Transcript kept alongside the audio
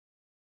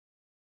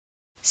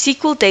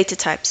SQL data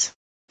types,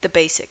 the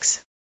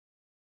basics.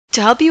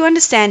 To help you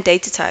understand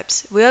data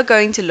types, we are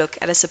going to look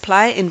at a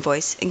supplier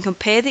invoice and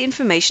compare the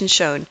information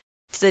shown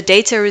to the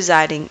data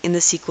residing in the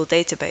SQL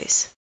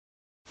database.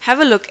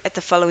 Have a look at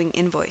the following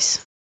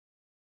invoice.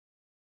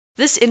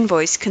 This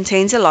invoice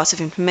contains a lot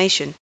of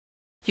information.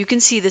 You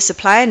can see the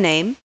supplier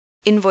name,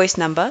 invoice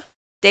number,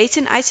 date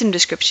and item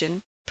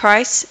description,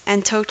 price,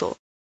 and total.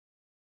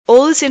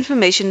 All this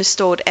information is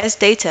stored as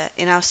data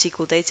in our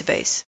SQL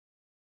database.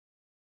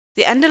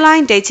 The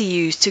underlying data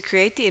used to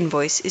create the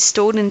invoice is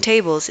stored in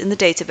tables in the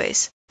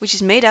database, which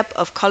is made up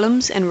of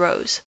columns and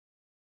rows.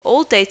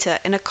 All data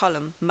in a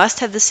column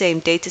must have the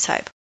same data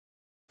type.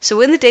 So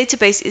when the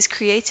database is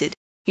created,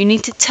 you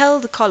need to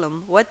tell the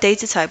column what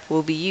data type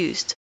will be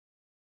used.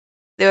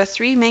 There are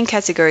three main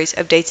categories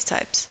of data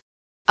types: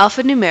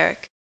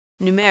 alphanumeric,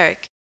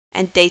 numeric,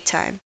 and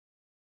datetime.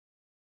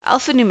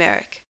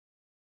 Alphanumeric.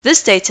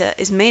 This data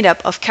is made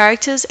up of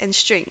characters and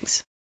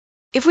strings.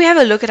 If we have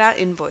a look at our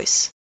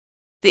invoice,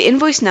 the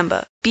invoice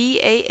number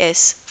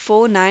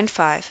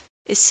BAS495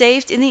 is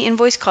saved in the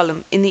invoice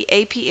column in the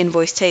AP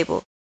invoice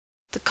table.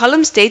 The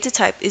column's data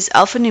type is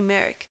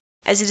alphanumeric,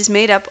 as it is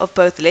made up of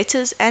both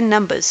letters and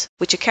numbers,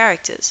 which are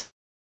characters.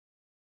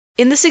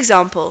 In this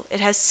example, it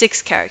has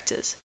 6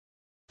 characters.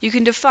 You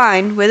can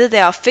define whether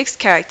they are fixed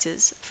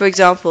characters, for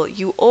example,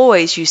 you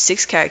always use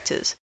 6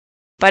 characters,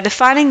 by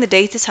defining the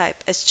data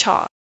type as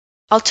char.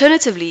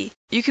 Alternatively,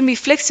 you can be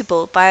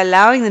flexible by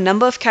allowing the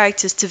number of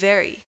characters to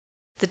vary,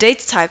 the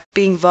data type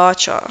being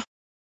varchar.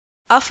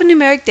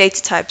 Alphanumeric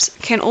data types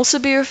can also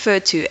be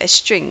referred to as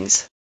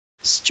strings.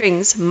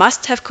 Strings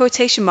must have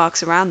quotation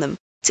marks around them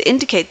to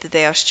indicate that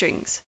they are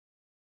strings.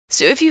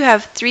 So if you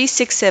have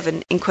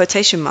 367 in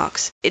quotation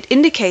marks, it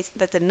indicates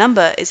that the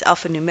number is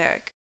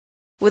alphanumeric.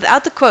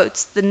 Without the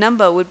quotes, the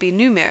number would be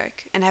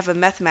numeric and have a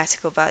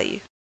mathematical value.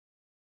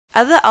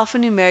 Other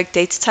alphanumeric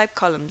data type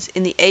columns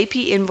in the AP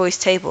invoice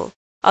table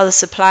are the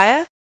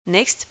supplier,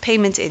 next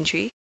payment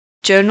entry,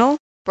 journal,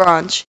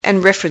 branch,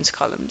 and reference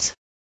columns.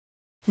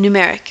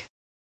 Numeric.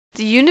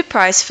 The unit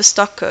price for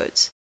stock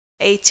codes,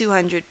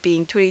 A200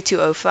 being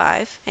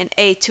 2205 and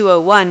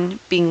A201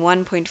 being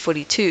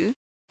 1.42,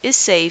 is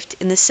saved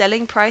in the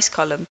selling price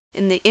column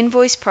in the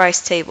invoice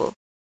price table.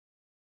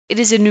 It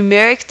is a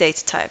numeric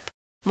data type,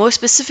 more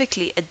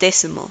specifically a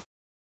decimal.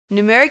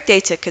 Numeric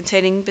data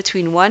containing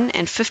between 1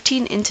 and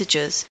 15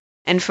 integers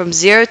and from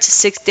 0 to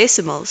 6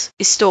 decimals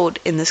is stored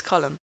in this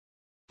column.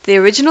 The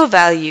original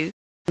value,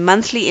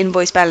 monthly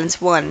invoice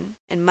balance 1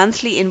 and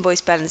monthly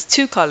invoice balance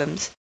 2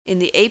 columns in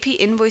the AP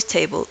invoice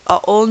table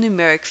are all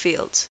numeric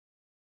fields.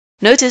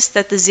 Notice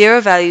that the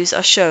 0 values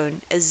are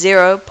shown as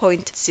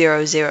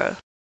 0.00.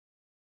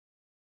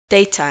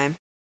 Datetime.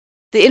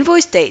 The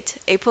invoice date,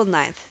 April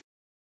 9th,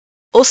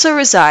 also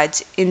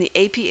resides in the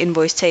AP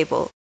invoice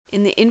table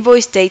in the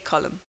invoice date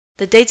column,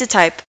 the data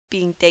type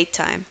being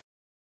datetime.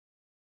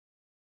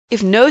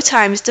 If no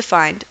time is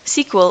defined,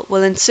 SQL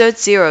will insert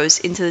zeros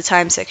into the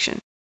time section.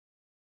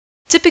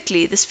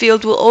 Typically, this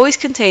field will always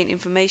contain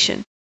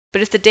information,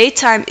 but if the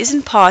datetime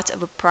isn't part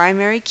of a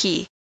primary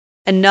key,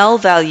 a null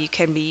value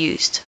can be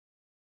used.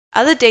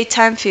 Other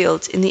datetime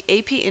fields in the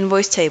AP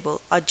invoice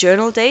table are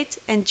journal date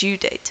and due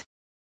date.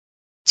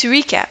 To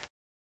recap,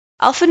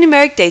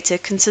 alphanumeric data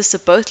consists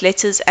of both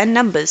letters and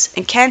numbers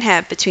and can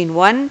have between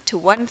 1 to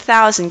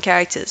 1,000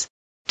 characters,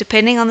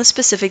 depending on the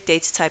specific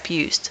data type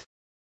used.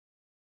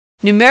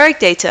 Numeric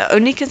data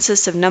only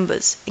consists of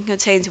numbers and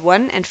contains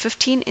 1 and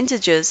 15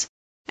 integers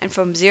and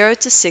from 0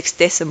 to 6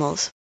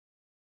 decimals.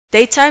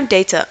 Datetime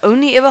data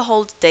only ever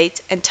holds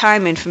date and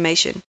time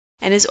information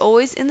and is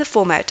always in the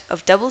format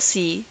of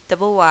CC,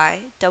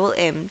 YY,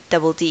 MM,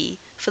 DD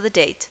for the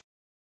date,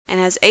 and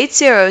has 8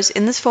 zeros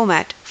in this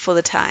format for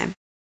the time.